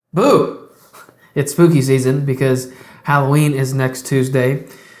Boo! It's spooky season because Halloween is next Tuesday.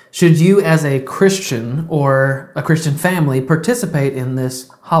 Should you, as a Christian or a Christian family, participate in this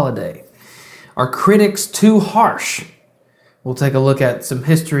holiday? Are critics too harsh? We'll take a look at some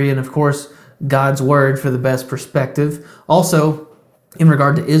history and, of course, God's Word for the best perspective. Also, in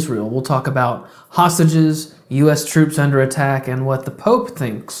regard to Israel, we'll talk about hostages, U.S. troops under attack, and what the Pope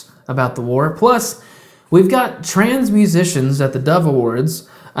thinks about the war. Plus, we've got trans musicians at the Dove Awards,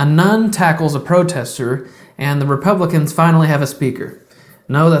 a nun tackles a protester, and the Republicans finally have a speaker.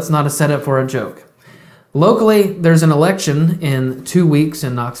 No, that's not a setup for a joke. Locally, there's an election in 2 weeks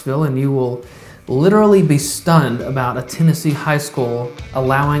in Knoxville, and you will literally be stunned about a Tennessee high school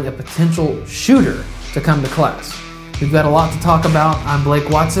allowing a potential shooter to come to class. We've got a lot to talk about. I'm Blake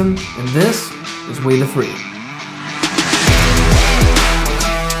Watson, and this is We the Free.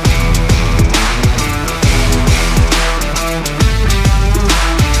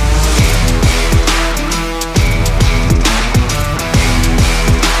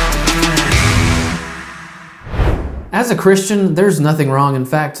 As a Christian, there's nothing wrong. In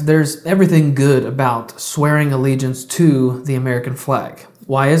fact, there's everything good about swearing allegiance to the American flag.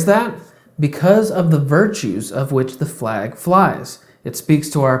 Why is that? Because of the virtues of which the flag flies. It speaks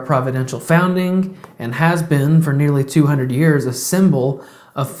to our providential founding and has been for nearly 200 years a symbol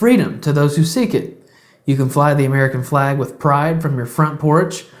of freedom to those who seek it. You can fly the American flag with pride from your front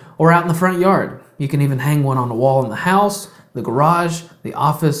porch or out in the front yard. You can even hang one on the wall in the house, the garage, the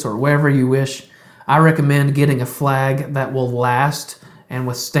office, or wherever you wish. I recommend getting a flag that will last and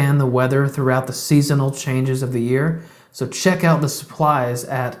withstand the weather throughout the seasonal changes of the year. So check out the supplies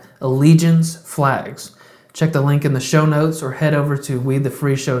at Allegiance Flags. Check the link in the show notes or head over to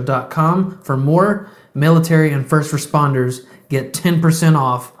WeTheFreeShow.com for more. Military and first responders get 10%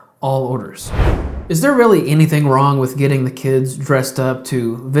 off all orders. Is there really anything wrong with getting the kids dressed up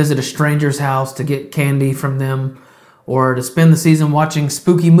to visit a stranger's house to get candy from them, or to spend the season watching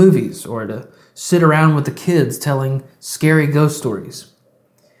spooky movies, or to sit around with the kids telling scary ghost stories?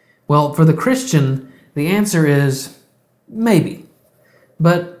 Well, for the Christian, the answer is maybe.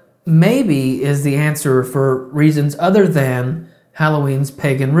 But maybe is the answer for reasons other than Halloween's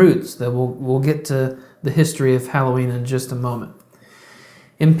pagan roots. That we'll get to the history of Halloween in just a moment.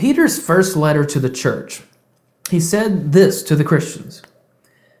 In Peter's first letter to the church, he said this to the Christians: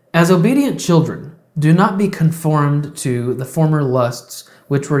 "As obedient children, do not be conformed to the former lusts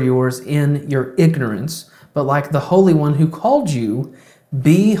which were yours in your ignorance, but like the Holy One who called you,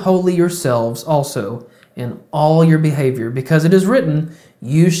 be holy yourselves also in all your behavior, because it is written,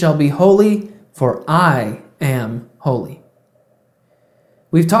 you shall be holy, for I am holy."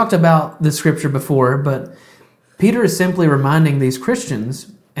 We've talked about this scripture before, but Peter is simply reminding these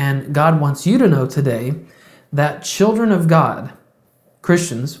Christians, and God wants you to know today, that children of God,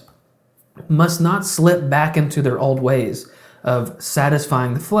 Christians, must not slip back into their old ways of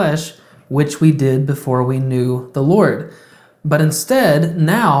satisfying the flesh, which we did before we knew the Lord. But instead,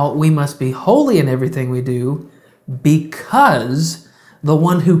 now we must be holy in everything we do, because the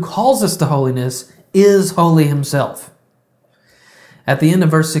one who calls us to holiness is holy himself. At the end of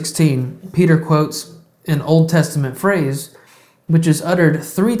verse 16, Peter quotes an Old Testament phrase, which is uttered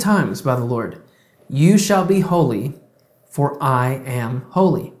 3 times by the Lord: "You shall be holy, for I am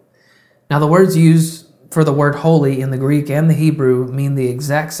holy." Now, the words used for the word holy in the Greek and the Hebrew mean the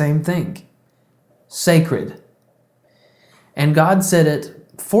exact same thing: sacred. And God said it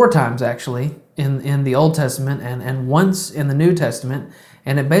 4 times, actually, in the Old Testament and once in the New Testament.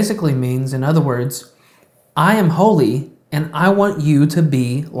 And it basically means, in other words, I am holy and I want you to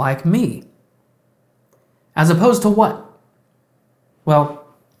be like me. As opposed to what? Well,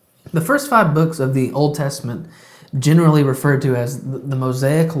 the first 5 books of the Old Testament, generally referred to as the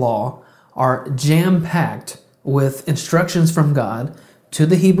Mosaic Law, are jam-packed with instructions from God to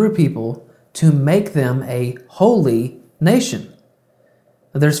the Hebrew people to make them a holy nation.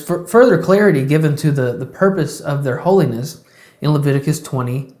 There's further clarity given to the purpose of their holiness in Leviticus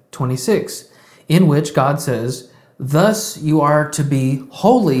 20:26, in which God says, "Thus you are to be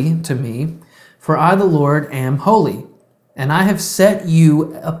holy to me, for I the Lord am holy, and I have set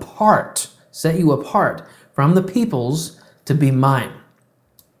you apart from the peoples to be mine."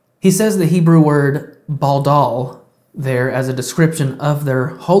 He says the Hebrew word baldal there as a description of their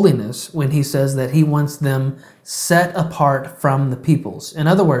holiness when he says that he wants them set apart from the peoples. In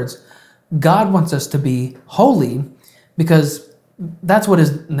other words, God wants us to be holy because that's what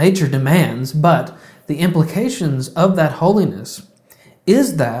his nature demands, but the implications of that holiness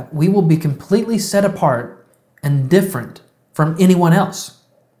is that we will be completely set apart and different from anyone else.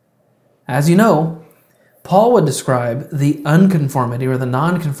 As you know, Paul would describe the unconformity or the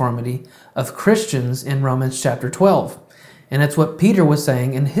nonconformity of Christians in Romans chapter 12. And it's what Peter was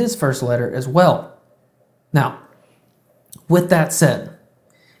saying in his first letter as well. Now, with that said,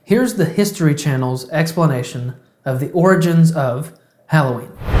 here's the History Channel's explanation of the origins of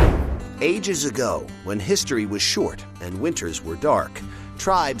Halloween. Ages ago, when history was short and winters were dark,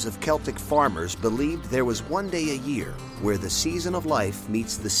 tribes of Celtic farmers believed there was one day a year where the season of life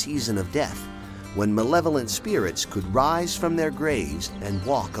meets the season of death, when malevolent spirits could rise from their graves and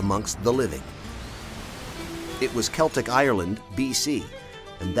walk amongst the living. It was Celtic Ireland, BC,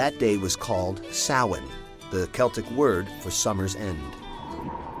 and that day was called Samhain, the Celtic word for summer's end.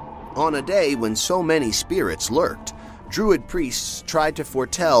 On a day when so many spirits lurked, Druid priests tried to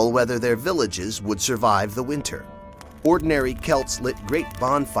foretell whether their villages would survive the winter. Ordinary Celts lit great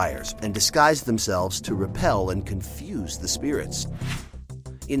bonfires and disguised themselves to repel and confuse the spirits.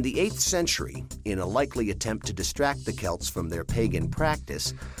 In the 8th century, in a likely attempt to distract the Celts from their pagan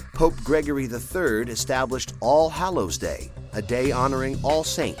practice, Pope Gregory III established All Hallows Day, a day honoring all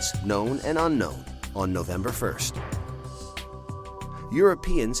saints, known and unknown, on November 1st.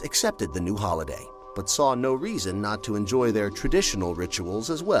 Europeans accepted the new holiday, but saw no reason not to enjoy their traditional rituals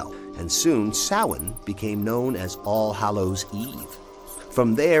as well, and soon Samhain became known as All Hallows Eve.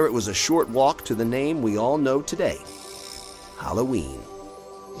 From there, it was a short walk to the name we all know today, Halloween.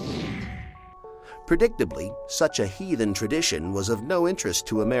 Predictably, such a heathen tradition was of no interest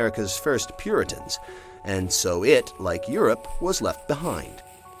to America's first Puritans, and so it, like Europe, was left behind.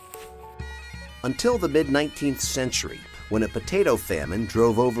 Until the mid-19th century, when a potato famine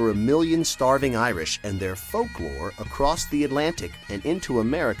drove over 1 million starving Irish and their folklore across the Atlantic and into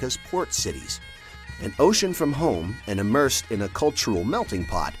America's port cities. An ocean from home and immersed in a cultural melting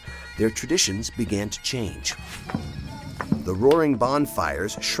pot, their traditions began to change. The roaring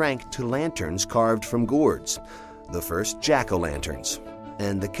bonfires shrank to lanterns carved from gourds, the first jack-o'-lanterns,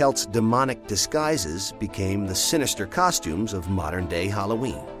 and the Celts' demonic disguises became the sinister costumes of modern-day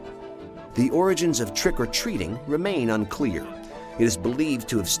Halloween. The origins of trick-or-treating remain unclear. It is believed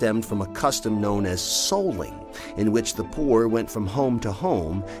to have stemmed from a custom known as souling, in which the poor went from home to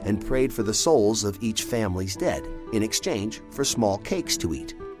home and prayed for the souls of each family's dead, in exchange for small cakes to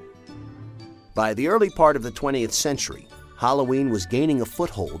eat. By the early part of the 20th century, Halloween was gaining a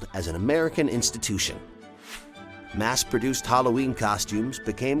foothold as an American institution. Mass-produced Halloween costumes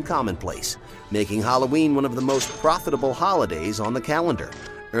became commonplace, making Halloween one of the most profitable holidays on the calendar,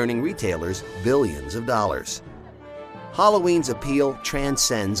 earning retailers billions of dollars. Halloween's appeal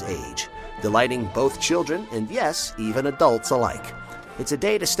transcends age, delighting both children and, yes, even adults alike. It's a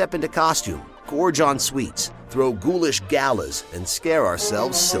day to step into costume, gorge on sweets, throw ghoulish galas, and scare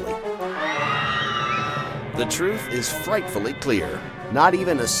ourselves silly. The truth is frightfully clear. Not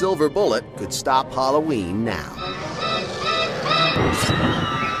even a silver bullet could stop Halloween now.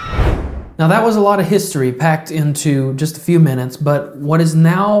 Now that was a lot of history packed into just a few minutes, but what is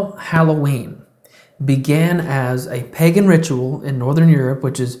now Halloween began as a pagan ritual in Northern Europe,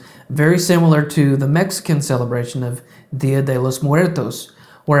 which is very similar to the Mexican celebration of Dia de los Muertos,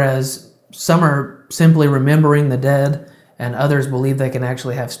 whereas some are simply remembering the dead and others believe they can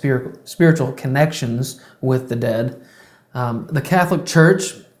actually have spiritual connections with the dead. The Catholic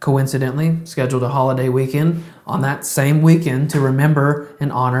Church, coincidentally, scheduled a holiday weekend on that same weekend to remember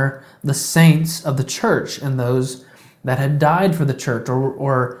and honor the saints of the church and those that had died for the church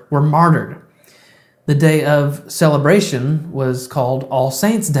or were martyred. The day of celebration was called All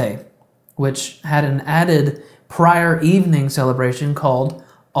Saints' Day, which had an added prior evening celebration called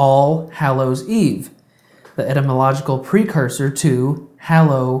All Hallows' Eve, the etymological precursor to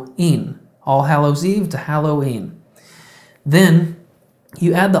Halloween. All Hallows' Eve to Halloween. Then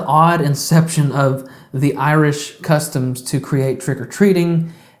you add the odd inception of the Irish customs to create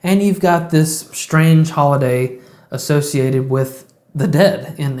trick-or-treating, and you've got this strange holiday associated with the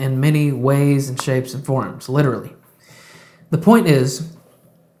dead in many ways and shapes and forms, literally. The point is,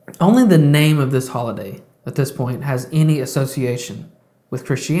 only the name of this holiday at this point has any association with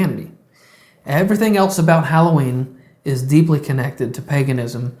Christianity. Everything else about Halloween is deeply connected to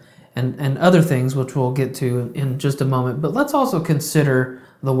paganism and other things, which we'll get to in just a moment. But let's also consider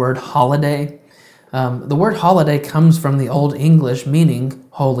the word holiday. The word holiday comes from the Old English meaning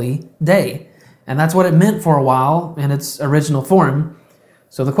holy day. And that's what it meant for a while in its original form.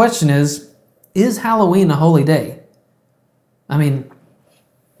 So the question is Halloween a holy day? I mean,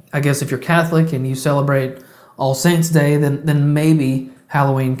 I guess if you're Catholic and you celebrate All Saints' Day, then maybe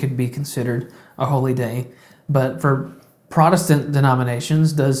Halloween could be considered a holy day. But for Protestant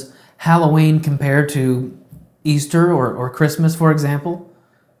denominations, does Halloween compare to Easter or Christmas, for example?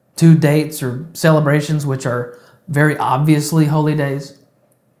 two dates or celebrations which are very obviously holy days?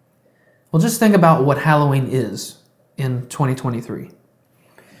 Well, just think about what Halloween is in 2023.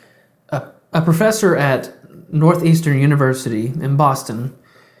 A professor at Northeastern University in Boston,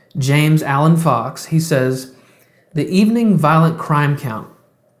 James Allen Fox, he says, the evening violent crime count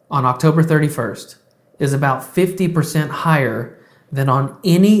on October 31st is about 50% higher than on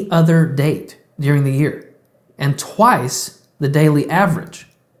any other date during the year, and twice the daily average.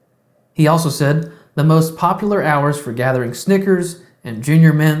 He also said the most popular hours for gathering Snickers and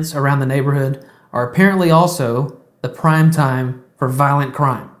Junior Mints around the neighborhood are apparently also the prime time for violent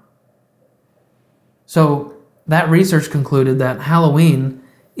crime. So that research concluded that Halloween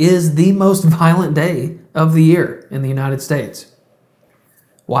is the most violent day of the year in the United States.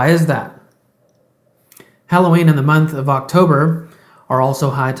 Why is that? Halloween and the month of October are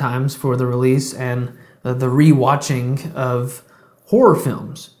also high times for the release and the re-watching of horror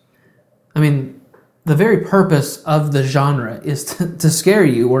films. I mean, the very purpose of the genre is to scare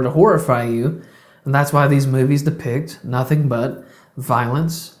you or to horrify you, and that's why these movies depict nothing but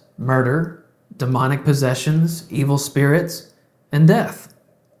violence, murder, demonic possessions, evil spirits, and death.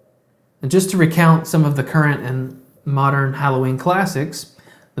 And just to recount some of the current and modern Halloween classics,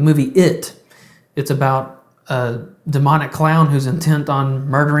 the movie it's about a demonic clown who's intent on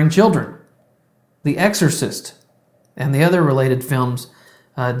murdering children. The Exorcist and the other related films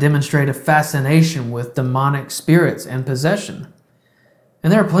demonstrate a fascination with demonic spirits and possession.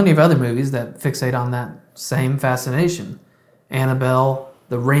 And there are plenty of other movies that fixate on that same fascination. Annabelle,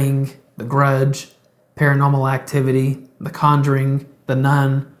 The Ring, The Grudge, Paranormal Activity, The Conjuring, The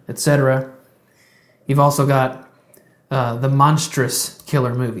Nun, etc. You've also got the monstrous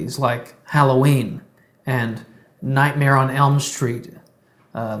killer movies like Halloween and Nightmare on Elm Street,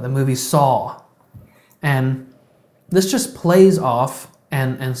 the movie Saw. And this just plays off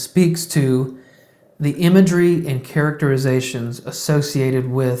and speaks to the imagery and characterizations associated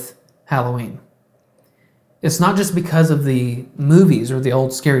with Halloween. It's not just because of the movies or the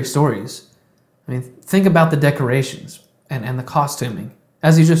old scary stories. I mean, think about the decorations and the costuming,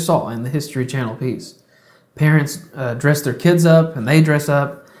 as you just saw in the History Channel piece. Parents dress their kids up, and they dress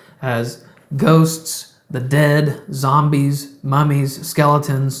up as ghosts, the dead, zombies, mummies,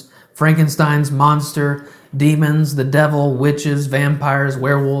 skeletons, Frankenstein's monster, demons, the devil, witches, vampires,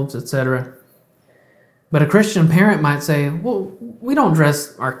 werewolves, etc. But a Christian parent might say, well, we don't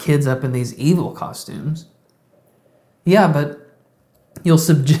dress our kids up in these evil costumes. Yeah, but you'll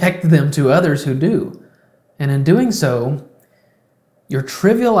subject them to others who do. And in doing so, you're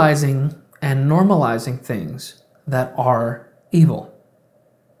trivializing and normalizing things that are evil.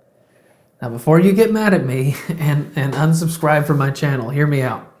 Now, before you get mad at me and unsubscribe from my channel, hear me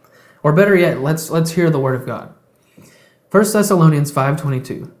out. Or better yet, let's hear the Word of God. 1 Thessalonians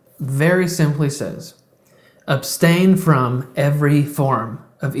 5:22 very simply says, abstain from every form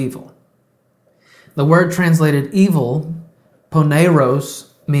of evil. The word translated evil,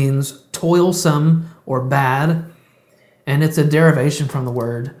 poneros, means toilsome or bad, and it's a derivation from the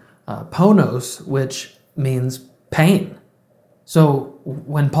word ponos, which means pain. So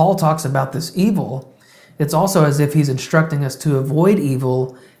when Paul talks about this evil, it's also as if he's instructing us to avoid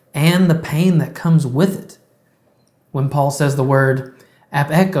evil and the pain that comes with it. When Paul says the word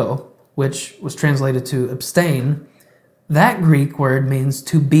apeko, which was translated to abstain, that Greek word means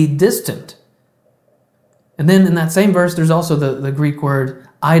to be distant. And then in that same verse, there's also the Greek word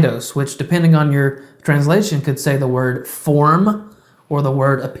eidos, which depending on your translation could say the word form or the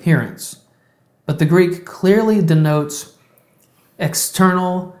word appearance. But the Greek clearly denotes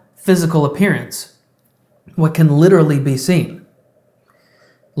external physical appearance, what can literally be seen.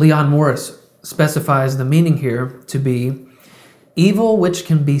 Leon Morris specifies the meaning here to be evil which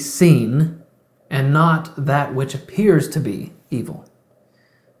can be seen and not that which appears to be evil.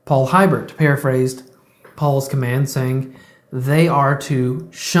 Paul Hibert paraphrased Paul's command saying, they are to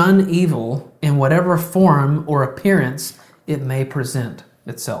shun evil in whatever form or appearance it may present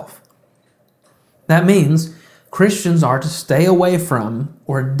itself. That means Christians are to stay away from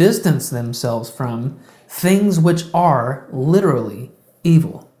or distance themselves from things which are literally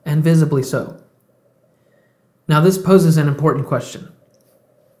evil, and visibly so. Now, this poses an important question.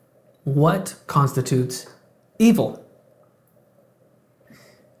 What constitutes evil?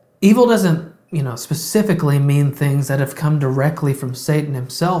 Evil doesn't, specifically mean things that have come directly from Satan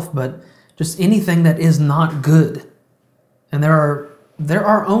himself, but just anything that is not good. And there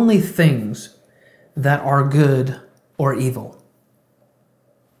are only things that are good or evil.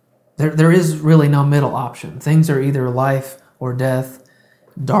 There is really no middle option. Things are either life or death,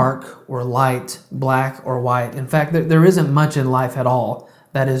 dark or light, black or white. In fact, there isn't much in life at all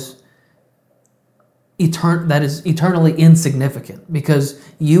that is eternally insignificant, because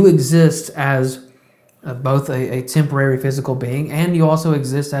you exist as both a temporary physical being, and you also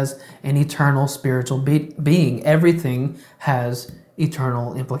exist as an eternal spiritual being. Everything has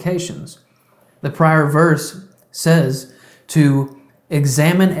eternal implications. The prior verse says to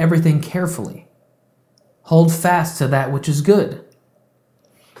examine everything carefully. Hold fast to that which is good.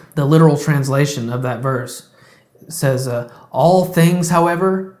 The literal translation of that verse says, all things,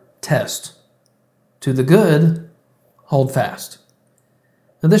 however, test. To the good, hold fast.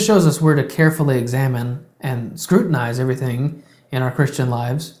 Now, this shows us we're to carefully examine and scrutinize everything in our Christian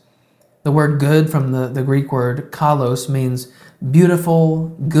lives. The word good from the Greek word kalos means beautiful,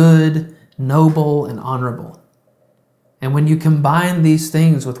 good, noble, and honorable. And when you combine these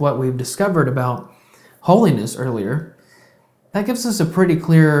things with what we've discovered about holiness earlier, that gives us a pretty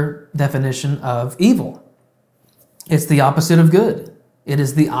clear definition of evil. It's the opposite of good. It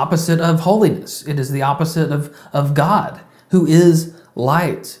is the opposite of holiness. It is the opposite of God, who is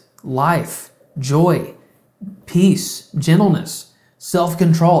light, life, joy, peace, gentleness,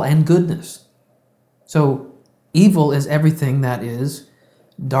 self-control, and goodness. So evil is everything that is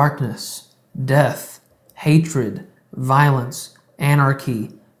darkness, death, hatred, violence,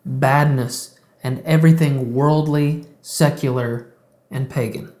 anarchy, badness, and everything worldly, secular, and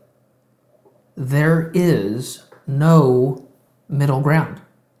pagan. There is no middle ground.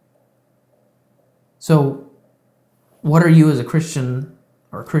 So what are you as a Christian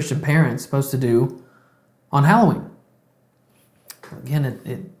or Christian parent supposed to do on Halloween? Again,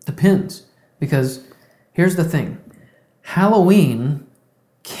 it depends, because here's the thing. Halloween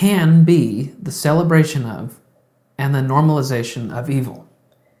can be the celebration of and the normalization of evil.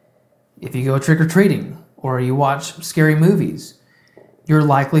 If you go trick-or-treating or you watch scary movies, you're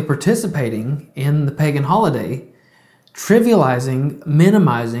likely participating in the pagan holiday, trivializing,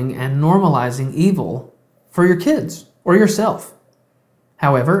 minimizing, and normalizing evil for your kids or yourself.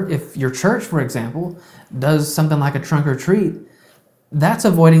 However, if your church, for example, does something like a trunk or treat, that's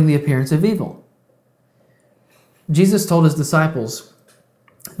avoiding the appearance of evil. Jesus told his disciples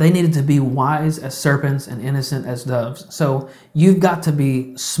they needed to be wise as serpents and innocent as doves. So you've got to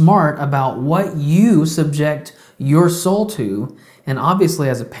be smart about what you subject your soul to, and obviously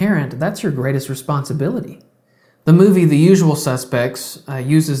as a parent, that's your greatest responsibility. The movie The Usual Suspects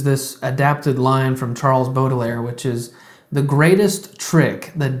uses this adapted line from Charles Baudelaire, which is, "The greatest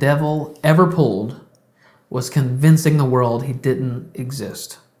trick the devil ever pulled was convincing the world he didn't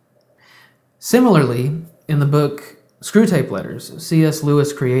exist." Similarly, in the book Screwtape Letters, C.S.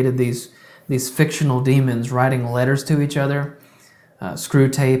 Lewis created these fictional demons writing letters to each other,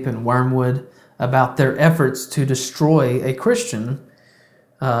 Screwtape and Wormwood, about their efforts to destroy a Christian.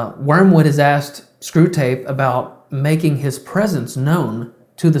 Wormwood has asked Screwtape about making his presence known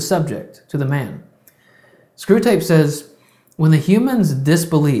to the subject, to the man. Screwtape says, "When the humans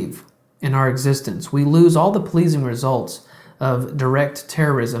disbelieve in our existence, we lose all the pleasing results of direct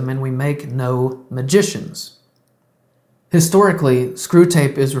terrorism, and we make no magicians." Historically,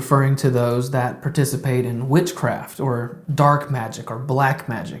 Screwtape is referring to those that participate in witchcraft or dark magic or black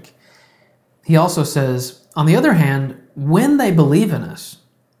magic. He also says, on the other hand, when they believe in us,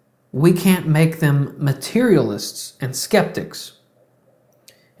 we can't make them materialists and skeptics.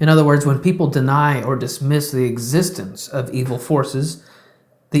 In other words, when people deny or dismiss the existence of evil forces,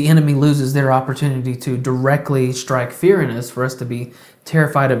 the enemy loses their opportunity to directly strike fear in us for us to be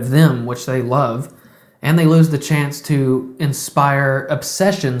terrified of them, which they love, and they lose the chance to inspire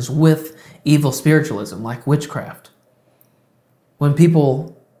obsessions with evil spiritualism, like witchcraft. When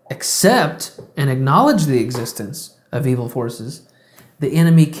people accept and acknowledge the existence of evil forces, the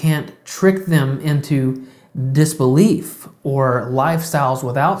enemy can't trick them into disbelief or lifestyles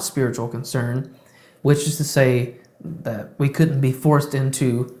without spiritual concern, which is to say that we couldn't be forced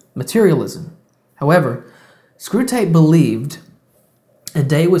into materialism. However, Screwtape believed a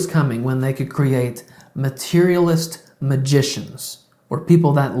day was coming when they could create materialist magicians, or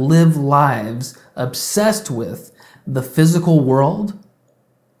people that live lives obsessed with the physical world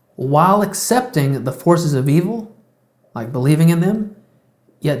while accepting the forces of evil, like believing in them,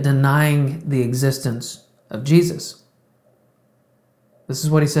 yet denying the existence of Jesus. This is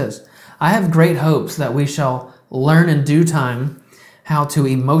what he says. "I have great hopes that we shall learn in due time how to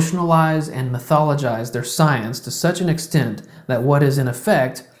emotionalize and mythologize their science to such an extent that what is in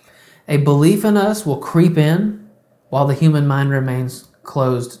effect a belief in us will creep in while the human mind remains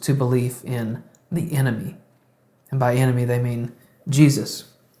closed to belief in the enemy." And by enemy, they mean Jesus.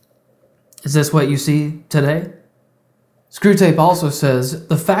 Is this what you see today? Screwtape also says,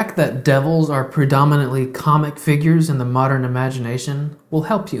 the fact that devils are predominantly comic figures in the modern imagination will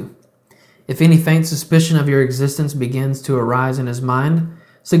help you. If any faint suspicion of your existence begins to arise in his mind,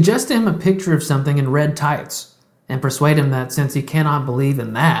 suggest to him a picture of something in red tights, and persuade him that since he cannot believe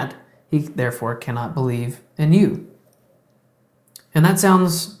in that, he therefore cannot believe in you. And that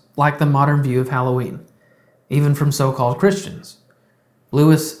sounds like the modern view of Halloween, even from so-called Christians.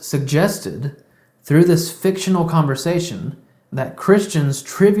 Lewis suggested, through this fictional conversation, that Christians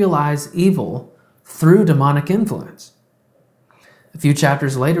trivialize evil through demonic influence. A few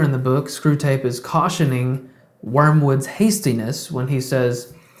chapters later in the book, Screwtape is cautioning Wormwood's hastiness when he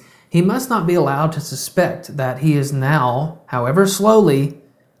says, he must not be allowed to suspect that he is now, however slowly,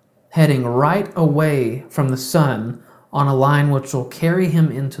 heading right away from the sun on a line which will carry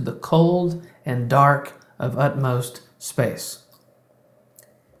him into the cold and dark of utmost space.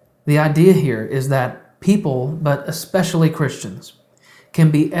 The idea here is that people, but especially Christians, can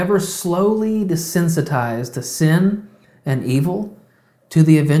be ever slowly desensitized to sin and evil to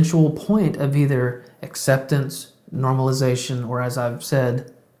the eventual point of either acceptance, normalization, or, as I've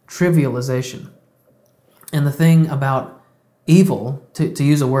said, trivialization. And the thing about evil, to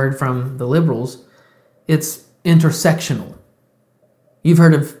use a word from the liberals, it's intersectional. You've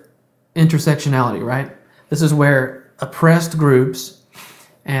heard of intersectionality, right? This is where oppressed groups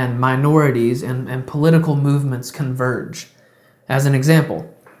and minorities and political movements converge. As an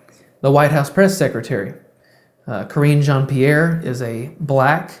example, the White House press secretary, Karine Jean-Pierre, is a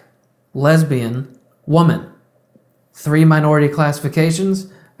black, lesbian woman. 3 minority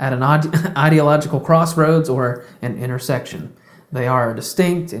classifications at an ideological crossroads or an intersection. They are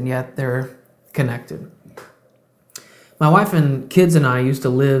distinct and yet they're connected. My wife and kids and I used to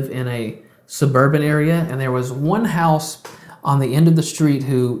live in a suburban area, and there was one house on the end of the street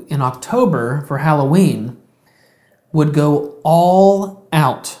who, in October for Halloween, would go all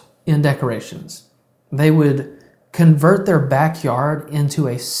out in decorations. They would convert their backyard into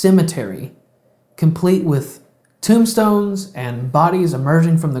a cemetery, complete with tombstones and bodies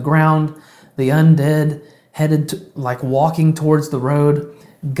emerging from the ground, the undead like walking towards the road,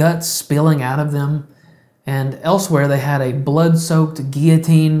 guts spilling out of them. And elsewhere they had a blood-soaked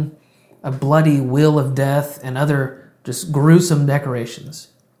guillotine, a bloody wheel of death, and other just gruesome decorations.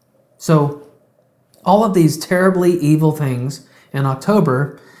 So all of these terribly evil things in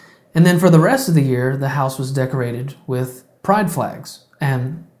October, and then for the rest of the year, the house was decorated with pride flags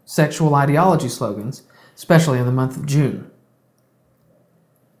and sexual ideology slogans, especially in the month of June.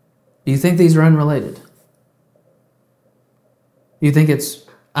 Do you think these are unrelated? Do you think it's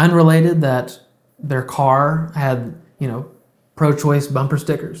unrelated that their car had, pro-choice bumper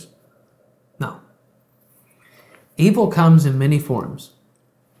stickers? No. Evil comes in many forms,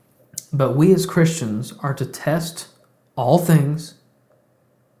 but we as Christians are to test all things,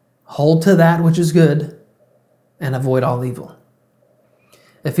 hold to that which is good, and avoid all evil.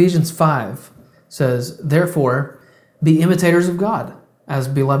 Ephesians 5 says, therefore, be imitators of God as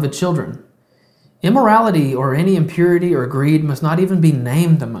beloved children. Immorality or any impurity or greed must not even be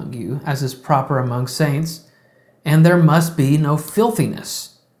named among you, as is proper among saints, and there must be no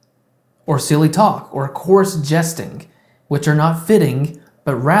filthiness, or silly talk, or coarse jesting, which are not fitting,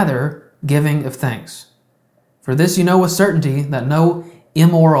 but rather giving of thanks. For this you know with certainty, that no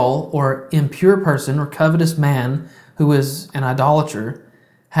immoral or impure person or covetous man who is an idolater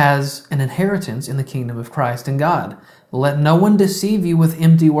has an inheritance in the kingdom of Christ and God. Let no one deceive you with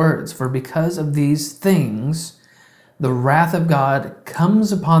empty words, for because of these things the wrath of God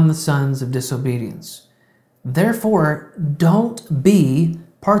comes upon the sons of disobedience. Therefore, don't be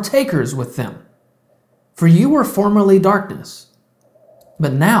partakers with them. For you were formerly darkness,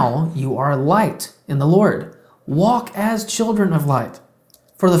 but now you are light in the Lord. Walk as children of light.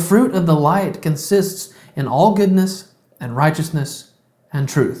 For the fruit of the light consists in all goodness and righteousness and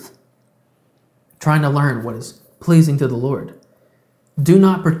truth. Trying to learn what is pleasing to the Lord. Do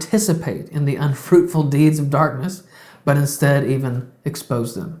not participate in the unfruitful deeds of darkness, but instead even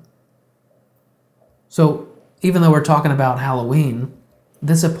expose them. So, even though we're talking about Halloween,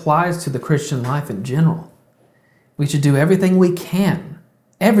 this applies to the Christian life in general. We should do everything we can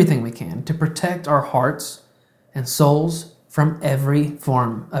to protect our hearts and souls from every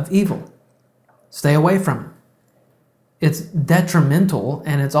form of evil. Stay away from it. It's detrimental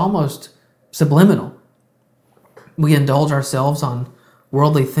and it's almost subliminal. We indulge ourselves on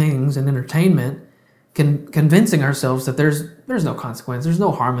worldly things and entertainment, convincing ourselves that there's no consequence, there's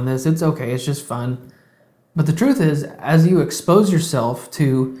no harm in this, it's okay, it's just fun. But the truth is, as you expose yourself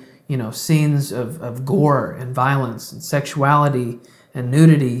to, scenes of gore and violence and sexuality and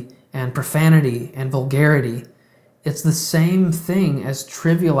nudity and profanity and vulgarity, It's the same thing as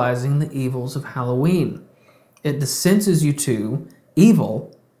trivializing the evils of Halloween. It desenses you to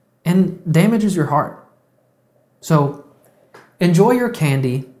evil and damages your heart. So enjoy your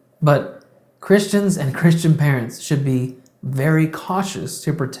candy, but Christians and Christian parents should be very cautious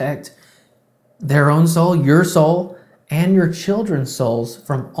to protect their own soul, your soul, and your children's souls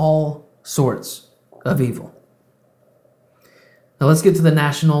from all sorts of evil. Now let's get to the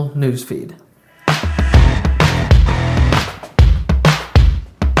national news feed.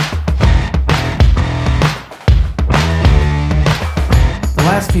 The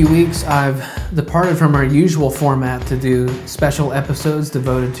last few weeks, I've departed from our usual format to do special episodes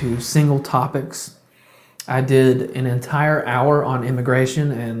devoted to single topics. I did an entire hour on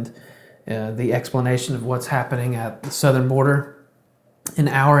immigration and the explanation of what's happening at the southern border, an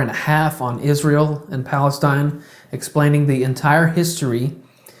hour and a half on Israel and Palestine, explaining the entire history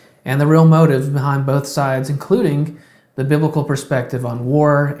and the real motives behind both sides, including the biblical perspective on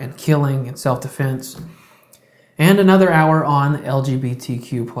war and killing and self-defense, and another hour on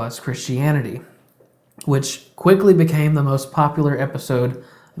LGBTQ plus Christianity, which quickly became the most popular episode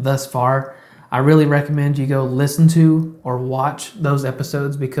thus far. I really recommend you go listen to or watch those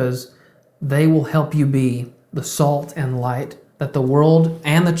episodes because they will help you be the salt and light that the world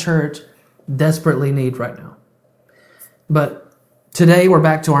and the church desperately need right now. But today we're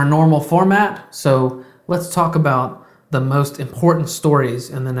back to our normal format, so let's talk about the most important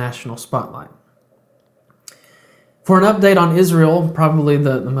stories in the national spotlight. For an update on Israel, probably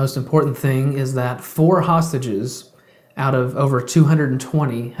the most important thing is that 4 hostages out of over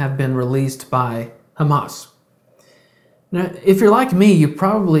 220 have been released by Hamas. Now, if you're like me, you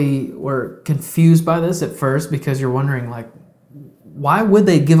probably were confused by this at first because you're wondering, why would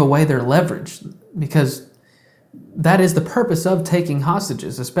they give away their leverage? Because that is the purpose of taking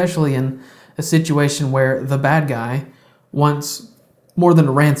hostages, especially in a situation where the bad guy wants more than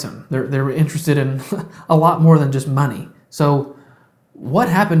a ransom. They're interested in a lot more than just money. So what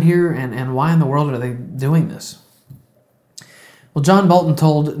happened here and why in the world are they doing this? Well, John Bolton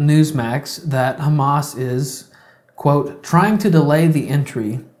told Newsmax that Hamas is, quote, trying to delay the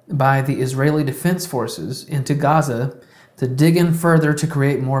entry by the Israeli Defense Forces into Gaza to dig in further to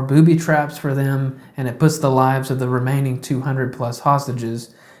create more booby traps for them, and it puts the lives of the remaining 200 plus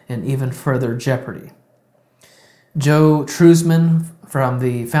hostages in even further jeopardy. Joe Truzman from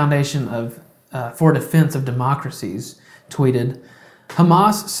the Foundation for Defense of Democracies tweeted,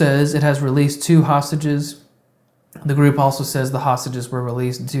 Hamas says it has released 2 hostages. The group also says the hostages were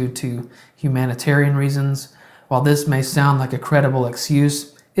released due to humanitarian reasons. While this may sound like a credible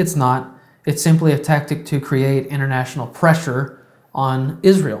excuse, it's not. It's simply a tactic to create international pressure on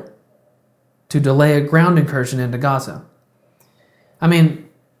Israel to delay a ground incursion into Gaza. I mean,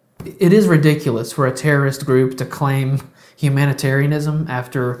 it is ridiculous for a terrorist group to claim humanitarianism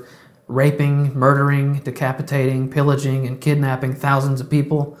after raping, murdering, decapitating, pillaging, and kidnapping thousands of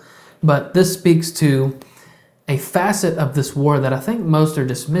people. But this speaks to a facet of this war that I think most are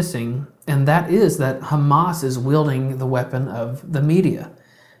dismissing, and that is that Hamas is wielding the weapon of the media.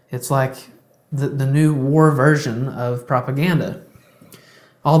 It's like the new war version of propaganda.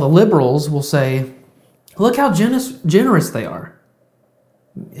 All the liberals will say, look how generous they are.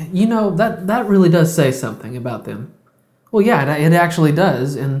 You know, that really does say something about them. Well, yeah, it actually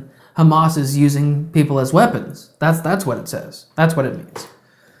does, and Hamas is using people as weapons. That's what it says. That's what it means.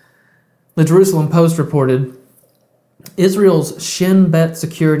 The Jerusalem Post reported, Israel's Shin Bet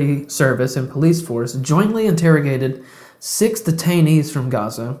security service and police force jointly interrogated 6 detainees from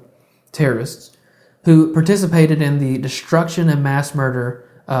Gaza, terrorists, who participated in the destruction and mass murder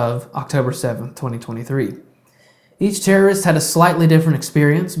of October 7th, 2023. Each terrorist had a slightly different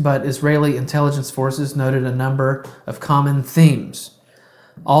experience, but Israeli intelligence forces noted a number of common themes.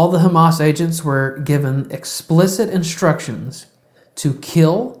 All the Hamas agents were given explicit instructions to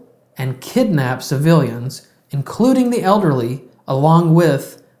kill and kidnap civilians, including the elderly, along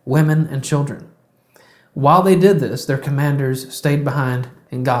with women and children. While they did this, their commanders stayed behind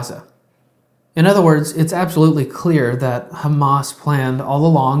in Gaza. In other words, it's absolutely clear that Hamas planned all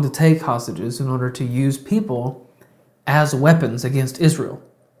along to take hostages in order to use people as weapons against Israel,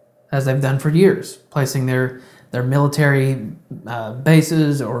 as they've done for years, placing their military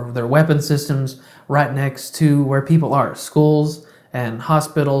bases or their weapon systems right next to where people are, schools and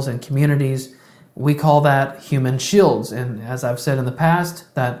hospitals and communities. We call that human shields. And as I've said in the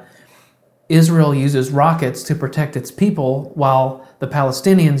past, that Israel uses rockets to protect its people while the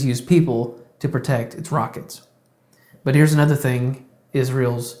Palestinians use people to protect its rockets. But here's another thing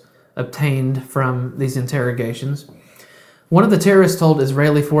Israel's obtained from these interrogations. One of the terrorists told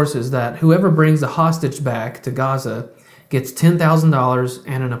Israeli forces that whoever brings a hostage back to Gaza gets $10,000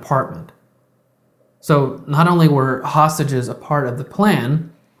 and an apartment. So not only were hostages a part of the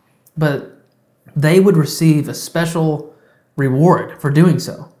plan, but they would receive a special reward for doing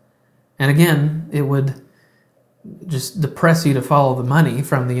so. And again, it would just depress you to follow the money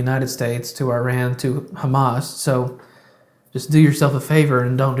from the United States to Iran to Hamas. So just do yourself a favor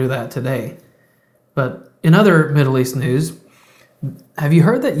and don't do that today. But in other Middle East news, have you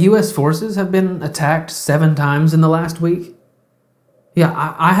heard that U.S. forces have been attacked 7 times in the last week? Yeah,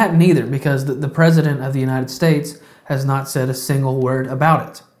 I hadn't either, because the President of the United States has not said a single word about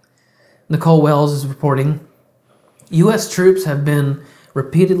it. Nicole Wells is reporting, U.S. troops have been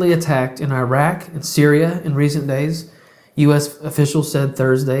repeatedly attacked in Iraq and Syria in recent days. U.S. officials said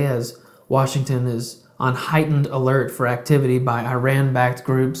Thursday, as Washington is on heightened alert for activity by Iran-backed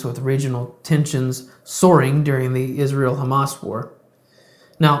groups, with regional tensions soaring during the Israel-Hamas war.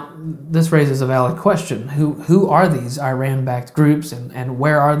 Now, this raises a valid question. Who are these Iran-backed groups and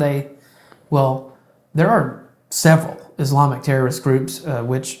where are they? Well, there are several Islamic terrorist groups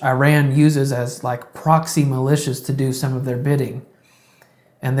which Iran uses as like proxy militias to do some of their bidding.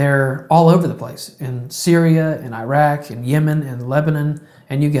 And they're all over the place, in Syria, in Iraq, in Yemen, in Lebanon,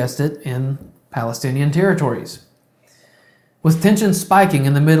 and you guessed it, in Palestinian territories. With tensions spiking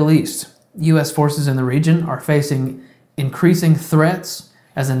in the Middle East, U.S. forces in the region are facing increasing threats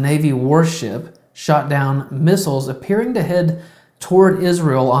as a Navy warship shot down missiles appearing to head toward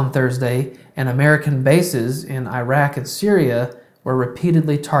Israel on Thursday, and American bases in Iraq and Syria were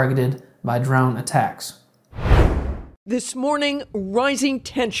repeatedly targeted by drone attacks. This morning, rising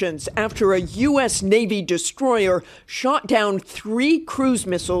tensions after a U.S. Navy destroyer shot down 3 cruise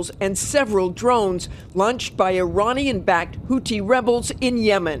missiles and several drones launched by Iranian-backed Houthi rebels in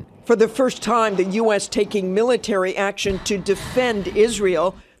Yemen. For the first time, the U.S. taking military action to defend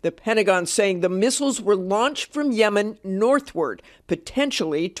Israel. The Pentagon saying the missiles were launched from Yemen northward,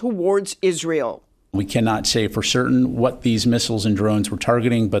 potentially towards Israel. We cannot say for certain what these missiles and drones were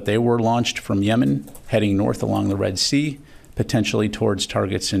targeting, but they were launched from Yemen, heading north along the Red Sea, potentially towards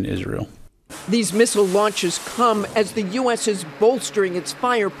targets in Israel. These missile launches come as the U.S. is bolstering its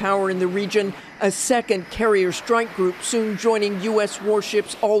firepower in the region, a second carrier strike group soon joining U.S.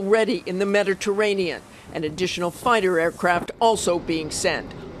 warships already in the Mediterranean, and additional fighter aircraft also being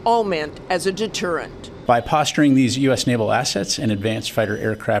sent, all meant as a deterrent. By posturing these U.S. naval assets and advanced fighter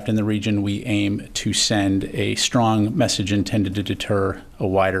aircraft in the region, we aim to send a strong message intended to deter a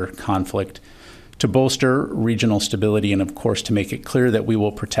wider conflict, to bolster regional stability, and of course to make it clear that we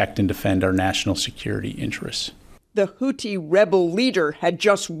will protect and defend our national security interests. The Houthi rebel leader had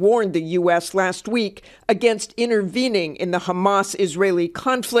just warned the U.S. last week against intervening in the Hamas-Israeli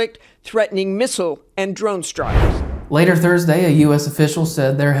conflict, threatening missile and drone strikes. Later Thursday, a U.S. official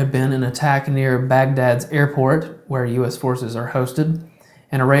said there had been an attack near Baghdad's airport, where U.S. forces are hosted.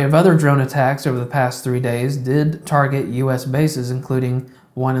 An array of other drone attacks over the past 3 days did target U.S. bases, including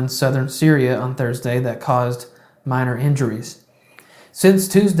one in southern Syria on Thursday that caused minor injuries. Since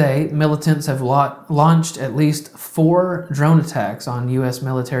Tuesday, militants have launched at least 4 drone attacks on U.S.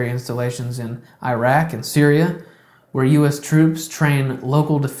 military installations in Iraq and Syria, where U.S. troops train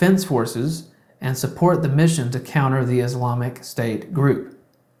local defense forces and support the mission to counter the Islamic State group.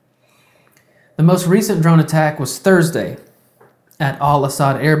 The most recent drone attack was Thursday at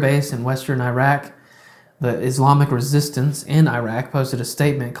Al-Assad Air Base in western Iraq. The Islamic Resistance in Iraq posted a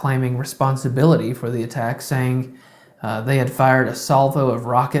statement claiming responsibility for the attack, saying they had fired a salvo of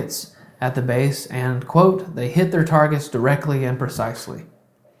rockets at the base and, quote, they hit their targets directly and precisely.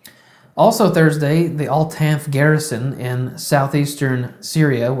 Also Thursday, the Al-Tanf garrison in southeastern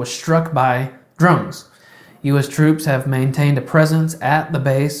Syria was struck by drones. U.S. troops have maintained a presence at the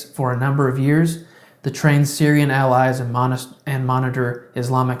base for a number of years to train Syrian allies and monitor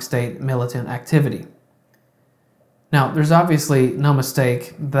Islamic State militant activity. Now, there's obviously no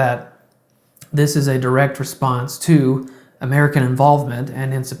mistake that this is a direct response to American involvement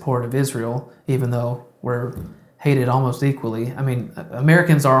and in support of Israel, even though we're hated almost equally. I mean,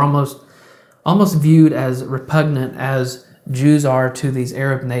 Americans are almost viewed as repugnant as Jews are to these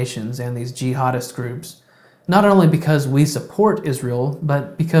Arab nations and these jihadist groups, not only because we support Israel,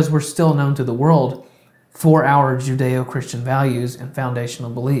 but because we're still known to the world for our Judeo-Christian values and foundational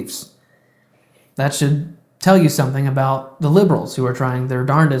beliefs. That should tell you something about the liberals who are trying their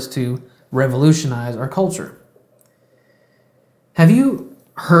darndest to revolutionize our culture. Have you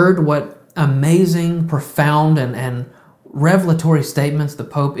heard what amazing, profound, and revelatory statements the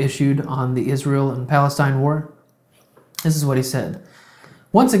Pope issued on the Israel and Palestine war? This is what he said.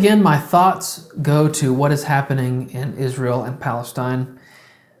 Once again, my thoughts go to what is happening in Israel and Palestine.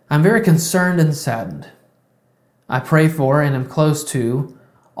 I'm very concerned and saddened. I pray for and am close to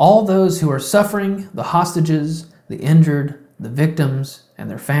all those who are suffering, the hostages, the injured, the victims, and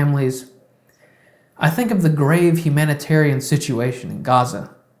their families. I think of the grave humanitarian situation in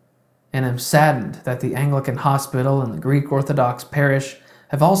Gaza and am saddened that the Anglican hospital and the Greek Orthodox parish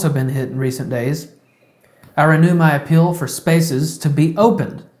have also been hit in recent days. I renew my appeal for spaces to be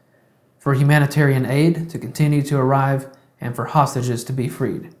opened, for humanitarian aid to continue to arrive, and for hostages to be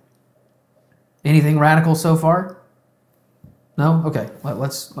freed. Anything radical so far? No? Okay,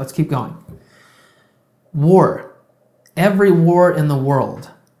 let's keep going. War. Every war in the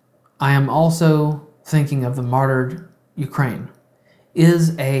world, I am also thinking of the martyred Ukraine,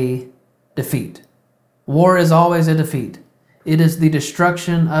 is a defeat. War is always a defeat. It is the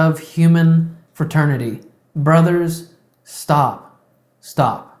destruction of human fraternity. Brothers, stop.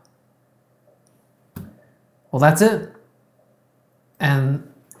 Stop. Well, that's it.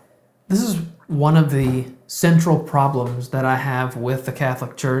 And this is one of the central problems that I have with the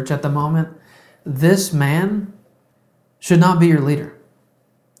Catholic Church at the moment. This man should not be your leader.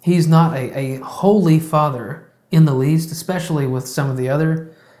 He's not a holy father in the least, especially with some of the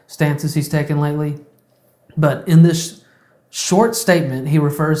other stances he's taken lately. But in this short statement, he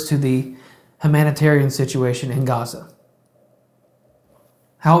refers to the humanitarian situation in Gaza.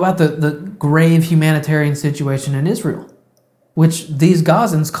 How about the grave humanitarian situation in Israel, which these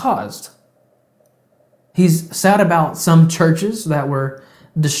Gazans caused? He's sad about some churches that were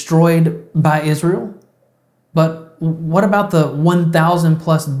destroyed by Israel, but what about the 1,000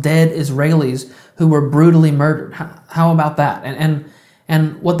 plus dead Israelis who were brutally murdered? How about that?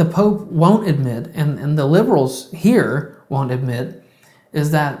 And what the Pope won't admit, and the liberals here won't admit,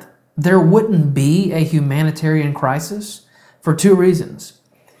 is that there wouldn't be a humanitarian crisis for two reasons.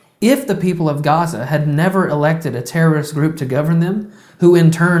 If the people of Gaza had never elected a terrorist group to govern them, who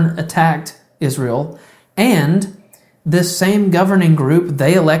in turn attacked Israel, and this same governing group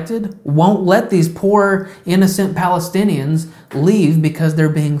they elected won't let these poor, innocent Palestinians leave because they're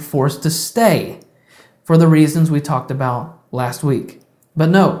being forced to stay for the reasons we talked about last week. But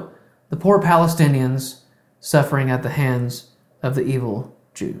no, the poor Palestinians suffering at the hands of the evil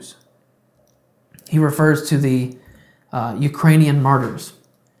Jews. He refers to the Ukrainian martyrs.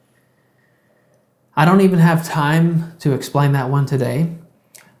 I don't even have time to explain that one today,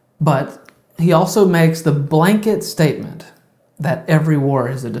 but he also makes the blanket statement that every war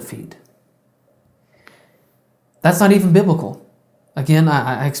is a defeat. That's not even biblical. Again,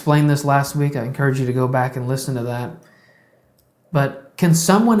 I explained this last week. I encourage you to go back and listen to that. But can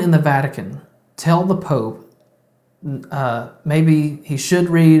someone in the Vatican tell the Pope maybe he should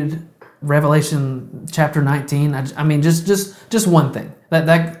read Revelation chapter 19? I mean, just one thing.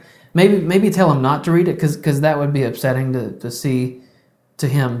 That maybe tell him not to read it, because that would be upsetting to see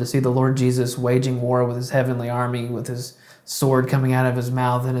the Lord Jesus waging war with his heavenly army, with his sword coming out of his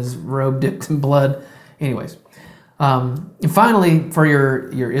mouth and his robe dipped in blood. Anyways, and finally, for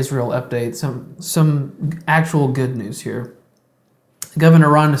your Israel update, some actual good news here. Governor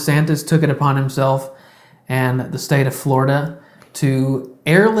Ron DeSantis took it upon himself and the state of Florida to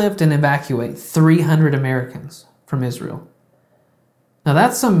airlift and evacuate 300 Americans from Israel. Now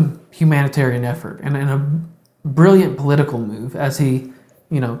that's some humanitarian effort and a brilliant political move, as he,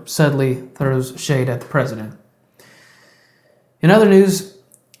 subtly throws shade at the president. In other news,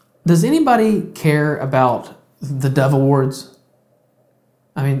 does anybody care about the Dove Awards?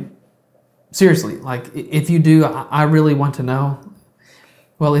 I mean, seriously, if you do, I really want to know.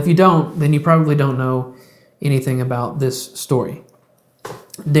 Well, if you don't, then you probably don't know anything about this story.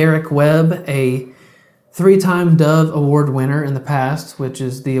 Derek Webb, a 3-time Dove Award winner in the past, which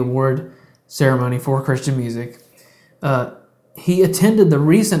is the award ceremony for Christian music, he attended the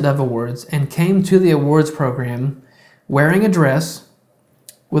recent Dove Awards and came to the awards program wearing a dress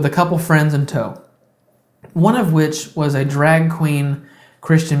with a couple friends in tow, one of which was a drag queen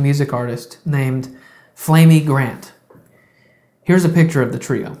Christian music artist named Flamy Grant. Here's a picture of the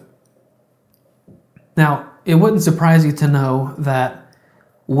trio. Now, it wouldn't surprise you to know that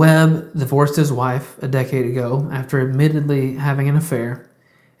Webb divorced his wife a decade ago after admittedly having an affair,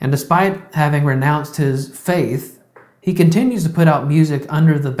 and despite having renounced his faith, he continues to put out music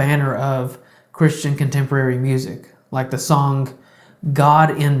under the banner of Christian contemporary music, like the song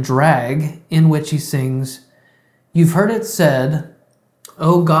God in Drag, in which he sings, "You've heard it said,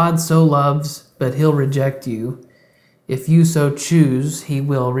 oh, God so loves, but he'll reject you. If you so choose, he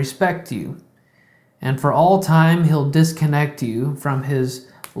will respect you. And for all time, he'll disconnect you from his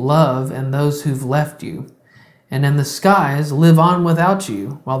love and those who've left you. and in the skies live on without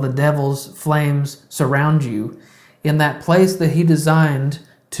you, while the devil's flames surround you, in that place that he designed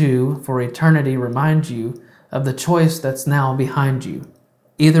to, for eternity, remind you of the choice that's now behind you.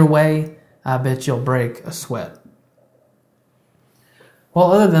 Either way, I bet you'll break a sweat.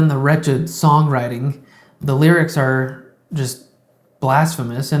 Well, other than the wretched songwriting, the lyrics are just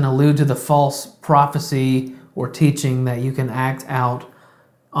blasphemous and allude to the false prophecy or teaching that you can act out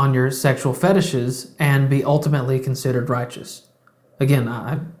on your sexual fetishes and be ultimately considered righteous. Again,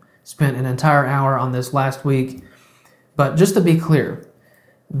 I spent an entire hour on this last week, but just to be clear,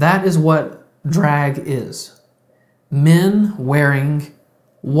 that is what drag is. Men wearing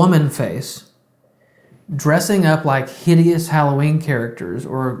woman face, dressing up like hideous Halloween characters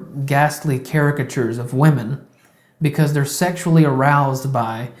or ghastly caricatures of women because they're sexually aroused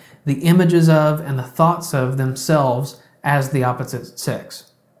by the images of and the thoughts of themselves as the opposite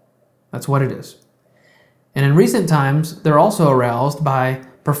sex. That's what it is. And in recent times, they're also aroused by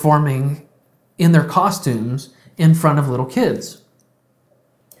performing in their costumes in front of little kids.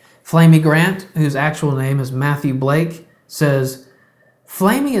 Flamey Grant, whose actual name is Matthew Blake, says,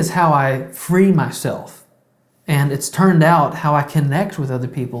 "Flamey is how I free myself, and it's turned out how I connect with other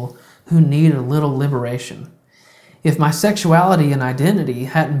people who need a little liberation. If my sexuality and identity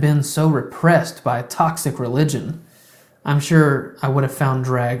hadn't been so repressed by toxic religion, I'm sure I would have found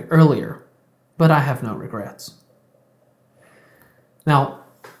drag earlier, but I have no regrets." Now,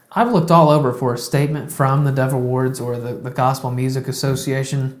 I've looked all over for a statement from the Dove Awards or the Gospel Music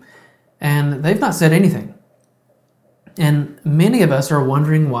Association, and they've not said anything. And many of us are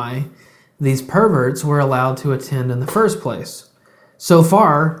wondering why these perverts were allowed to attend in the first place. So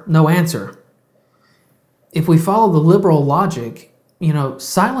far, no answer. If we follow the liberal logic,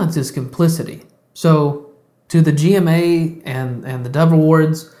 silence is complicity. So to the GMA and the Dove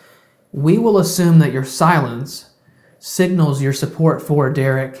Awards, we will assume that your silence signals your support for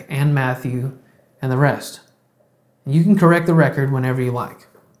Derek and Matthew and the rest. You can correct the record whenever you like.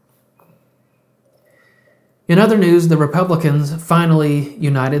 In other news, the Republicans finally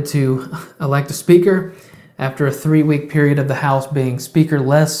united to elect a speaker after a 3-week period of the House being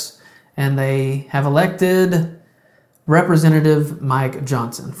speakerless, and they have elected Representative Mike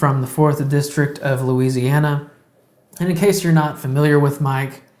Johnson from the 4th District of Louisiana. And in case you're not familiar with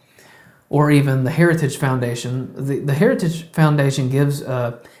Mike or even the Heritage Foundation, the Heritage Foundation gives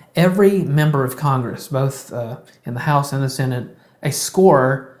every member of Congress, both in the House and the Senate, a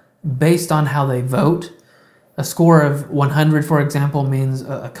score based on how they vote. A score of 100, for example, means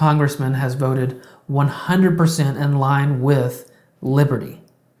a congressman has voted 100% in line with liberty.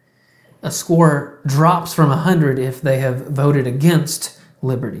 A score drops from 100 if they have voted against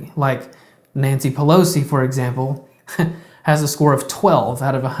liberty. Like Nancy Pelosi, for example, has a score of 12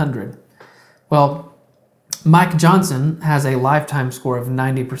 out of 100. Well, Mike Johnson has a lifetime score of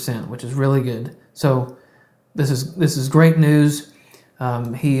 90%, which is really good. So this is great news.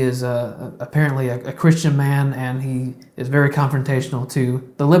 He is apparently a Christian man, and he is very confrontational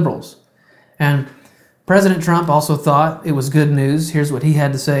to the liberals. And President Trump also thought it was good news. Here's what he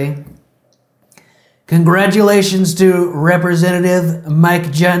had to say. "Congratulations to Representative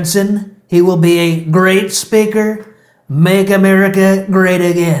Mike Johnson. He will be a great speaker. Make America great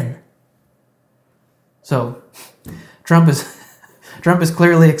again." So Trump is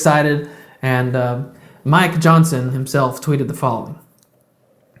clearly excited, and Mike Johnson himself tweeted the following.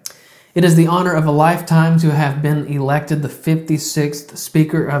 "It is the honor of a lifetime to have been elected the 56th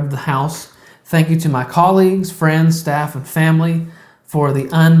Speaker of the House. Thank you to my colleagues, friends, staff, and family for the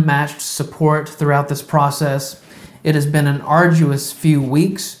unmatched support throughout this process. It has been an arduous few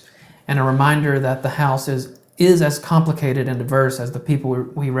weeks and a reminder that the House is as complicated and diverse as the people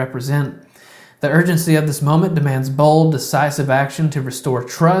we represent. The urgency of this moment demands bold, decisive action to restore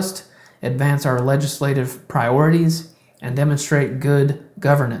trust, advance our legislative priorities, and demonstrate good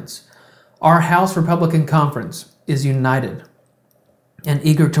governance. Our House Republican Conference is united and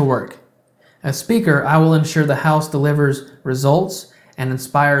eager to work. As Speaker, I will ensure the House delivers results and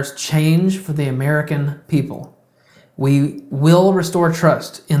inspires change for the American people. We will restore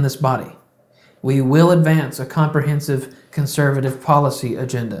trust in this body. We will advance a comprehensive conservative policy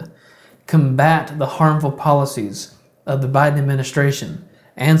agenda, combat the harmful policies of the Biden administration,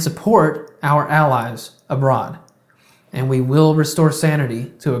 and support our allies abroad. And we will restore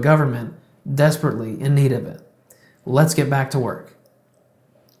sanity to a government desperately in need of it. Let's get back to work."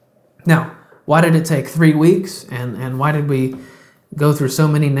 Now, why did it take 3 weeks, and why did we go through so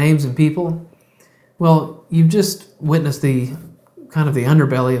many names and people? Well, you've just witnessed the kind of the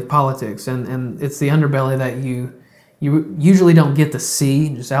underbelly of politics, and it's the underbelly that you usually don't get to see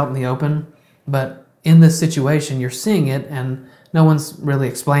just out in the open. But in this situation, you're seeing it and no one's really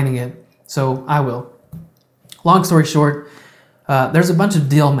explaining it, so I will. Long story short, there's a bunch of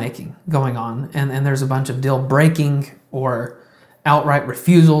deal making going on, and there's a bunch of deal breaking or outright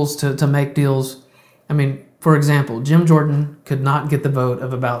refusals to make deals. I mean, for example, Jim Jordan could not get the vote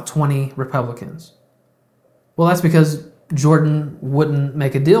of about 20 Republicans. Well, that's because Jordan wouldn't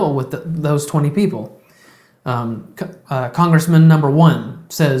make a deal with those 20 people. Congressman number 1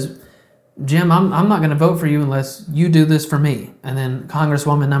 says, Jim, I'm not going to vote for you unless you do this for me. And then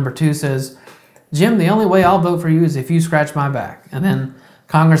Congresswoman number 2 says, Jim, the only way I'll vote for you is if you scratch my back. And then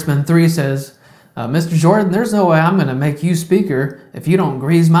Congressman 3 says, Mr. Jordan, there's no way I'm going to make you speaker if you don't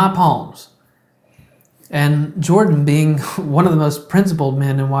grease my palms. And Jordan, being one of the most principled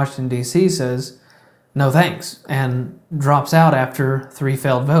men in Washington, D.C., says, no thanks, and drops out after 3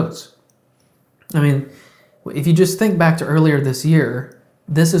 failed votes. I mean, if you just think back to earlier this year,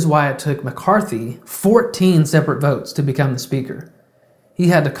 this is why it took McCarthy 14 separate votes to become the speaker. He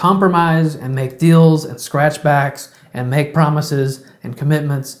had to compromise and make deals and scratch backs and make promises and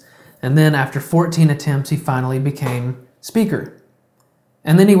commitments. And then after 14 attempts, he finally became speaker.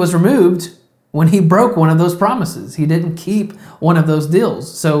 And then he was removed when he broke one of those promises. He didn't keep one of those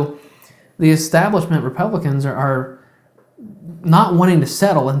deals. So the establishment Republicans are not wanting to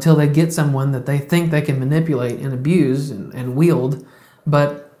settle until they get someone that they think they can manipulate and abuse and wield.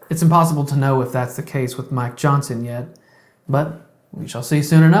 But it's impossible to know if that's the case with Mike Johnson yet. But we shall see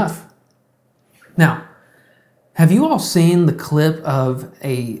soon enough. Now, have you all seen the clip of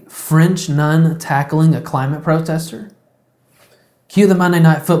a French nun tackling a climate protester? Cue the Monday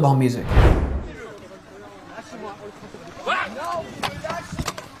Night Football music.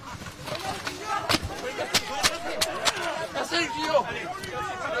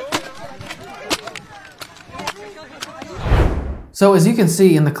 So as you can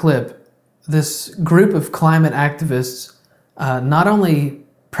see in the clip, this group of climate activists not only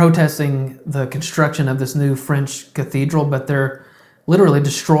protesting the construction of this new French cathedral, but they're literally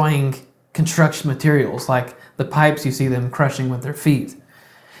destroying construction materials like the pipes you see them crushing with their feet.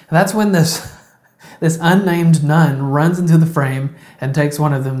 And that's when this unnamed nun runs into the frame and takes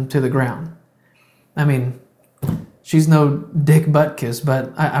one of them to the ground. I mean, she's no Dick Butkus,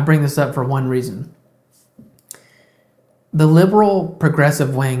 but I bring this up for one reason. The liberal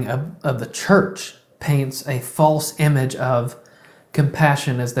progressive wing of the church paints a false image of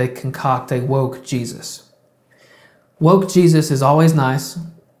compassion as they concoct a woke Jesus. Woke Jesus is always nice.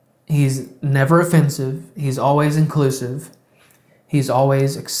 He's never offensive. He's always inclusive. He's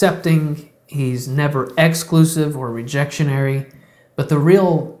always accepting. He's never exclusive or rejectionary. But the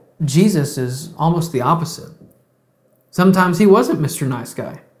real Jesus is almost the opposite. Sometimes he wasn't Mr. Nice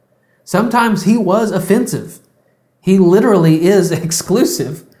Guy. Sometimes he was offensive. He literally is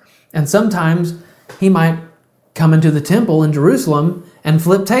exclusive. And sometimes he might come into the temple in Jerusalem and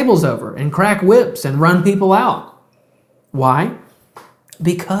flip tables over and crack whips and run people out. Why?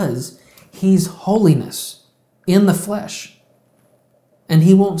 Because he's holiness in the flesh. And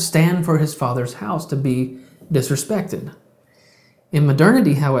he won't stand for his Father's house to be disrespected. In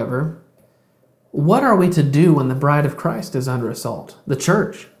modernity, however, what are we to do when the bride of Christ is under assault? The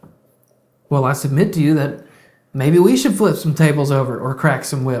church. Well, I submit to you that maybe we should flip some tables over or crack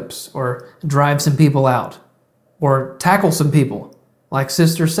some whips or drive some people out or tackle some people like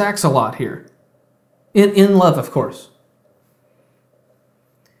Sister Sax-a-Lot here. In love, of course.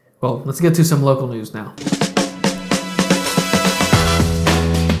 Well, let's get to some local news now.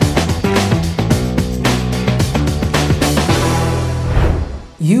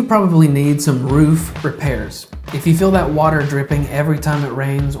 You probably need some roof repairs. If you feel that water dripping every time it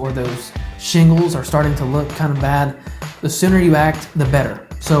rains or those shingles are starting to look kind of bad, the sooner you act, the better.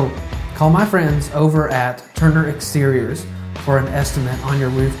 So call my friends over at Turner Exteriors for an estimate on your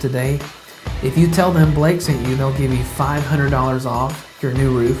roof today. If you tell them Blake sent you, they'll give you $500 off your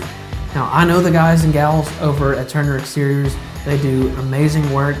new roof. Now, I know the guys and gals over at Turner Exteriors. They do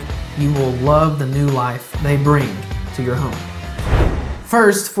amazing work. You will love the new life they bring to your home.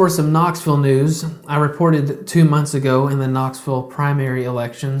 First, for some Knoxville news, I reported 2 months ago in the Knoxville primary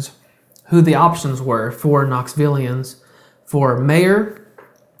elections who the options were for Knoxvillians for mayor,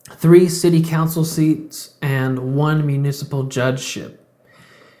 3 city council seats, and 1 municipal judgeship.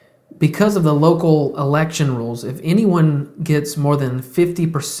 Because of the local election rules, if anyone gets more than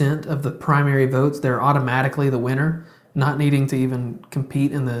 50% of the primary votes, they're automatically the winner, not needing to even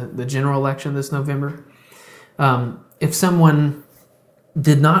compete in the general election this November. If someone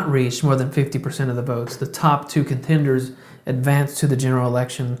did not reach more than 50% of the votes, the top 2 contenders advanced to the general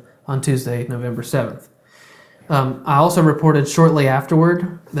election on Tuesday, November 7th. I also reported shortly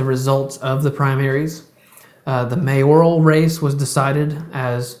afterward the results of the primaries. The mayoral race was decided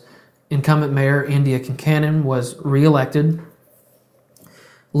as incumbent mayor India Kincannon was reelected.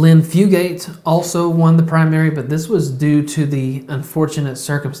 Lynn Fugate also won the primary, but this was due to the unfortunate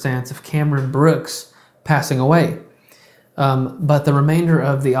circumstance of Cameron Brooks passing away. But the remainder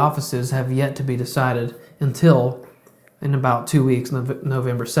of the offices have yet to be decided until in about 2 weeks,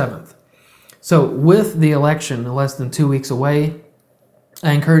 November 7th. So with the election less than 2 weeks away,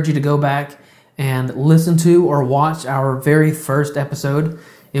 I encourage you to go back and listen to or watch our very first episode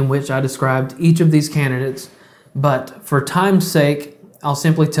in which I described each of these candidates. But for time's sake, I'll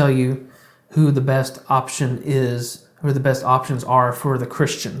simply tell you who the best option is, who the best options are for the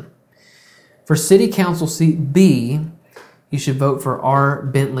Christian. For City Council seat B, you should vote for R.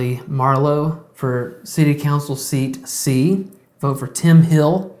 Bentley Marlowe. For City Council seat C, vote for Tim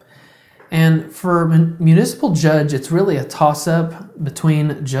Hill. And for municipal judge, it's really a toss-up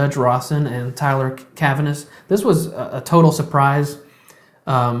between Judge Rawson and Tyler Cavanis. This was a total surprise,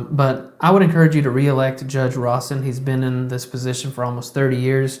 but I would encourage you to re-elect Judge Rawson. He's been in this position for almost 30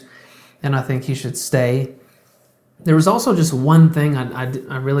 years, and I think he should stay. There was also just one thing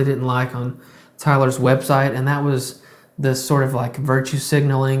I really didn't like on Tyler's website, and that was this sort of like virtue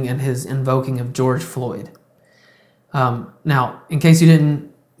signaling and his invoking of George Floyd. Now, in case you didn't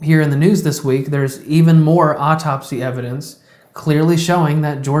hear in the news this week, there's even more autopsy evidence clearly showing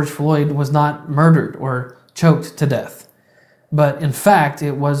that George Floyd was not murdered or choked to death. But in fact,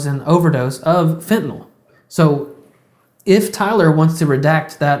 it was an overdose of fentanyl. So if Tyler wants to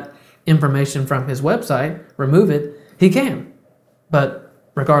redact that information from his website, remove it, he can. But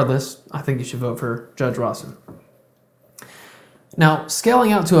regardless, I think you should vote for Judge Rawson. Now,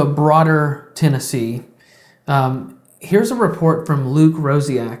 scaling out to a broader Tennessee, here's a report from Luke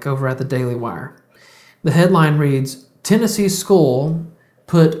Rosiak over at the Daily Wire. The headline reads, Tennessee school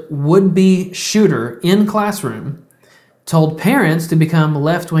put would-be shooter in classroom, told parents to become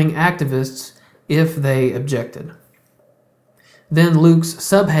left-wing activists if they objected. Then Luke's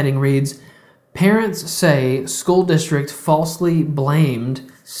subheading reads, parents say school district falsely blamed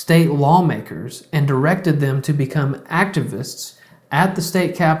state lawmakers and directed them to become activists at the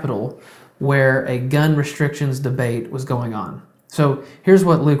state capitol where a gun restrictions debate was going on. So here's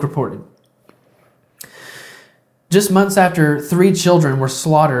what Luke reported. Just months after 3 children were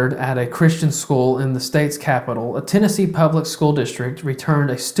slaughtered at a Christian school in the state's capital, a Tennessee public school district returned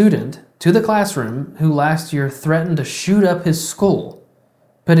a student to the classroom who last year threatened to shoot up his school,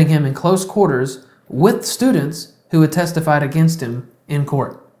 putting him in close quarters with students who had testified against him in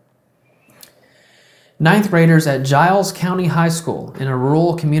court. 9th graders at Giles County High School in a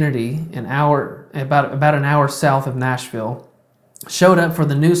rural community about an hour south of Nashville showed up for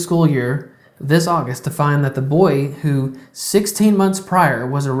the new school year this August to find that the boy who 16 months prior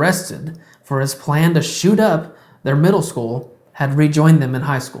was arrested for his plan to shoot up their middle school had rejoined them in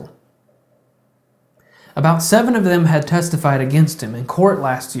high school. About 7 of them had testified against him in court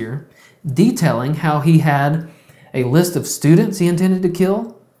last year, detailing how he had a list of students he intended to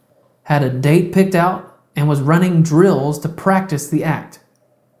kill, had a date picked out, and was running drills to practice the act.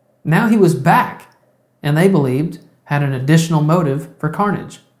 Now he was back, and they believed had an additional motive for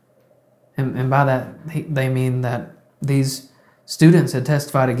carnage. And by that, they mean that these students had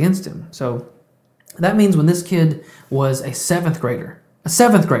testified against him. So that means when this kid was a 7th grader,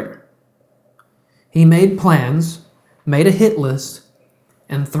 he made plans, made a hit list,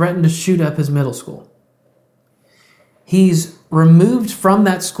 and threatened to shoot up his middle school. He's removed from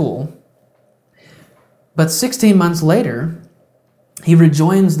that school, but 16 months later, he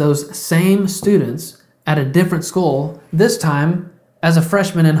rejoins those same students at a different school, this time as a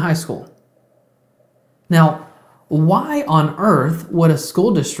freshman in high school. Now, why on earth would a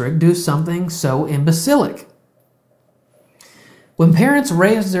school district do something so imbecilic? When parents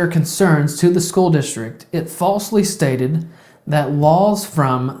raised their concerns to the school district, it falsely stated that laws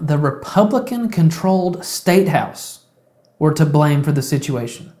from the Republican-controlled State House were to blame for the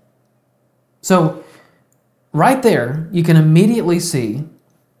situation. So, right there, you can immediately see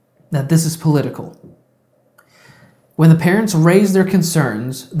that this is political. When the parents raise their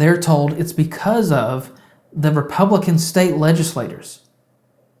concerns, they're told it's because of the Republican state legislators.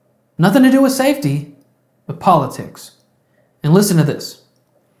 Nothing to do with safety, but politics. And listen to this.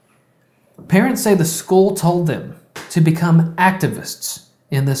 Parents say the school told them to become activists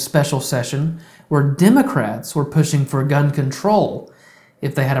in this special session where Democrats were pushing for gun control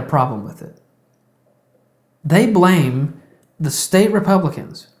if they had a problem with it. They blame the state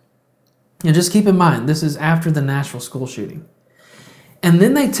Republicans. And just keep in mind, this is after the Nashville school shooting. And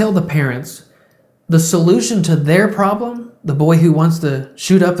then they tell the parents the solution to their problem, the boy who wants to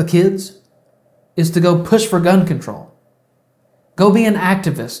shoot up the kids, is to go push for gun control. Go be an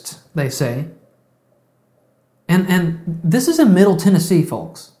activist, they say. And this is in Middle Tennessee,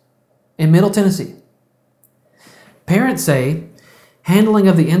 folks. In Middle Tennessee. Parents say handling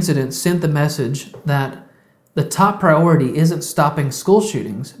of the incident sent the message that the top priority isn't stopping school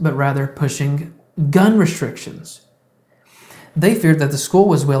shootings, but rather pushing gun restrictions. They feared that the school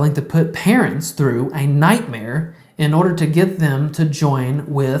was willing to put parents through a nightmare in order to get them to join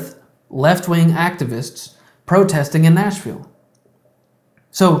with left-wing activists protesting in Nashville.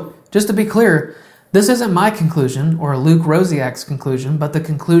 So, just to be clear, this isn't my conclusion or Luke Rosiak's conclusion, but the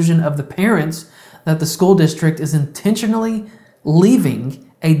conclusion of the parents that the school district is intentionally leaving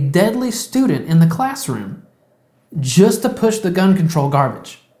a deadly student in the classroom just to push the gun control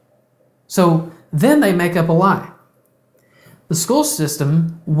garbage. So then they make up a lie. The school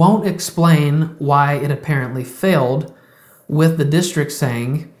system won't explain why it apparently failed, with the district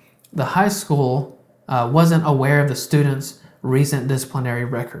saying the high school wasn't aware of the student's recent disciplinary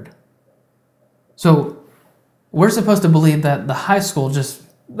record. So we're supposed to believe that the high school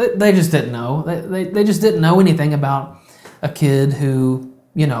they just didn't know. They just didn't know anything about a kid who,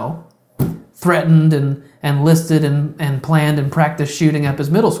 threatened and listed and planned and practiced shooting up his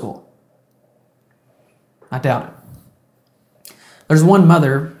middle school. I doubt it. There's one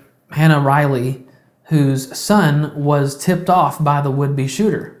mother, Hannah Riley, whose son was tipped off by the would-be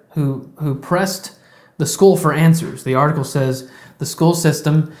shooter who pressed the school for answers. The article says the school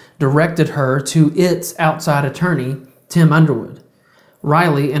system directed her to its outside attorney, Tim Underwood.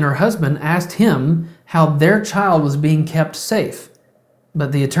 Riley and her husband asked him how their child was being kept safe,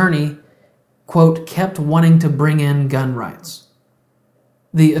 but the attorney, quote, kept wanting to bring in gun rights.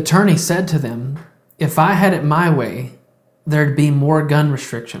 The attorney said to them, "If I had it my way, there'd be more gun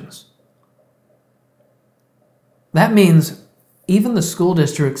restrictions." That means even the school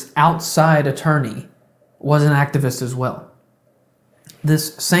district's outside attorney was an activist as well.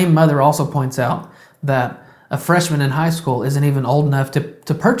 This same mother also points out that a freshman in high school isn't even old enough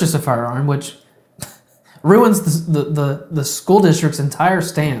to purchase a firearm, which ruins the school district's entire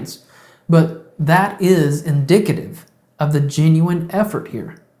stance. But that is indicative of the genuine effort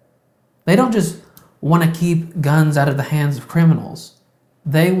here. They don't just want to keep guns out of the hands of criminals.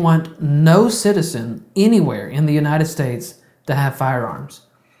 They want no citizen anywhere in the United States to have firearms.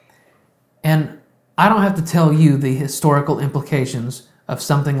 And I don't have to tell you the historical implications of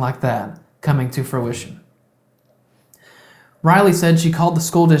something like that coming to fruition. Riley said she called the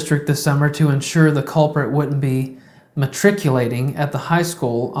school district this summer to ensure the culprit wouldn't be matriculating at the high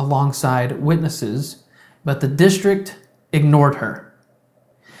school alongside witnesses, but the district ignored her.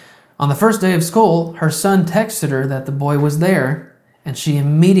 On the first day of school, her son texted her that the boy was there, and she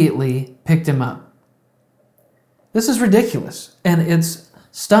immediately picked him up. This is ridiculous, and it's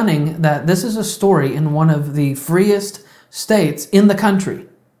stunning that this is a story in one of the freest states in the country.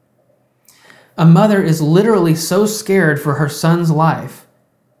 A mother is literally so scared for her son's life,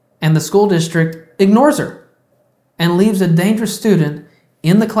 and the school district ignores her and leaves a dangerous student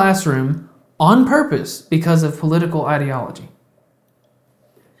in the classroom on purpose because of political ideology.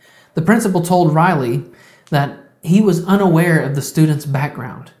 The principal told Riley that he was unaware of the student's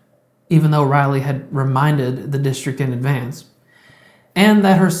background, even though Riley had reminded the district in advance, and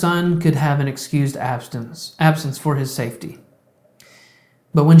that her son could have an excused absence for his safety.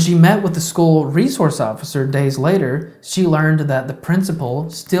 But when she met with the school resource officer days later, she learned that the principal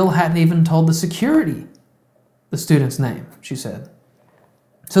still hadn't even told the security the student's name, she said.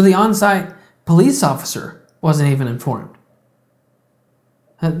 So the on-site police officer wasn't even informed.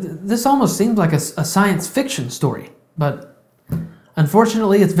 This almost seems like a science fiction story, but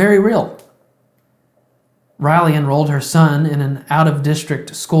unfortunately it's very real. Riley enrolled her son in an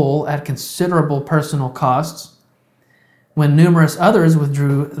out-of-district school at considerable personal costs. When numerous others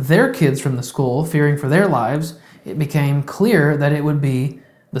withdrew their kids from the school, fearing for their lives, it became clear that it would be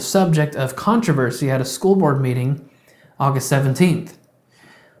the subject of controversy at a school board meeting August 17th.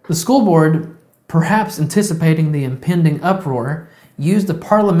 The school board, perhaps anticipating the impending uproar, used a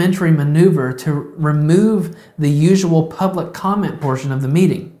parliamentary maneuver to remove the usual public comment portion of the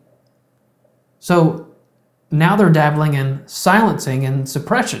meeting. So now they're dabbling in silencing and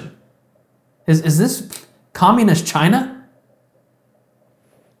suppression. Is this communist China?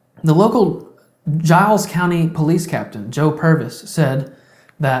 The local Giles County police captain, Joe Purvis, said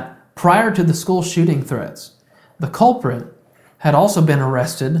that prior to the school shooting threats, the culprit had also been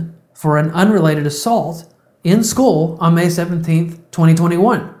arrested for an unrelated assault in school on May 17th,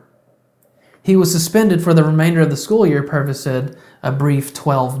 2021. He was suspended for the remainder of the school year, Purvis said, a brief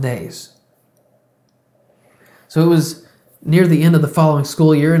 12 days. So it was near the end of the following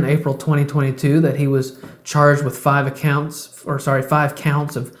school year in April 2022 that he was charged with 5 counts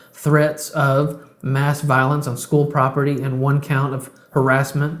of threats of mass violence on school property and 1 count of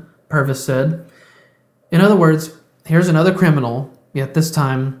harassment, Purvis said. In other words, here's another criminal, yet this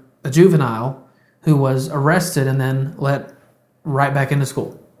time a juvenile, who was arrested and then let right back into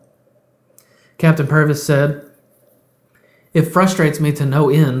school. Captain Purvis said, "It frustrates me to no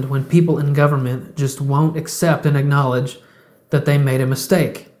end when people in government just won't accept and acknowledge that they made a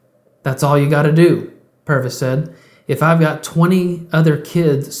mistake. That's all you got to do," Purvis said. "If I've got 20 other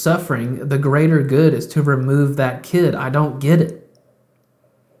kids suffering, the greater good is to remove that kid. I don't get it."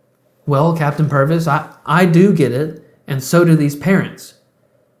 Well, Captain Purvis, I do get it, and so do these parents.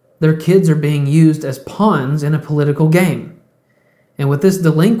 Their kids are being used as pawns in a political game. And with this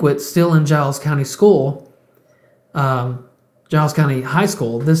delinquent still in Giles County High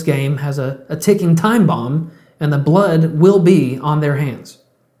School, this game has a ticking time bomb, and the blood will be on their hands.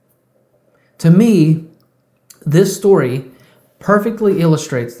 To me, this story perfectly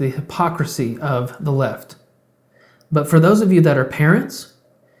illustrates the hypocrisy of the left. But for those of you that are parents,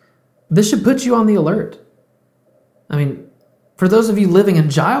 this should put you on the alert. I mean, for those of you living in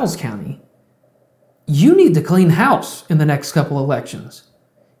Giles County, you need to clean house in the next couple elections.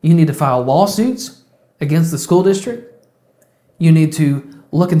 You need to file lawsuits against the school district. You need to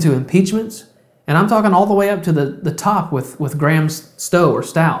look into impeachments. And I'm talking all the way up to the top with Graham Stowe or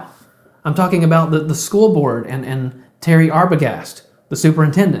Stout. I'm talking about the school board and Terry Arbogast, the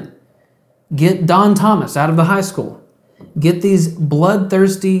superintendent. Get Don Thomas out of the high school. Get these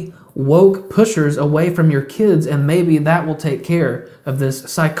bloodthirsty, woke pushers away from your kids, and maybe that will take care of this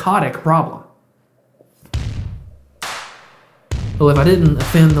psychotic problem. Well, if I didn't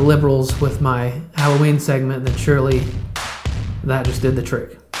offend the liberals with my Halloween segment, then surely that just did the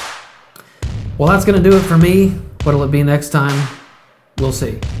trick. Well, that's going to do it for me. What'll it be next time? We'll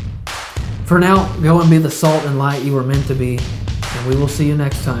see. For now, go and be the salt and light you were meant to be, and we will see you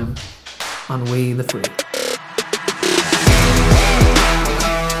next time on We the Free.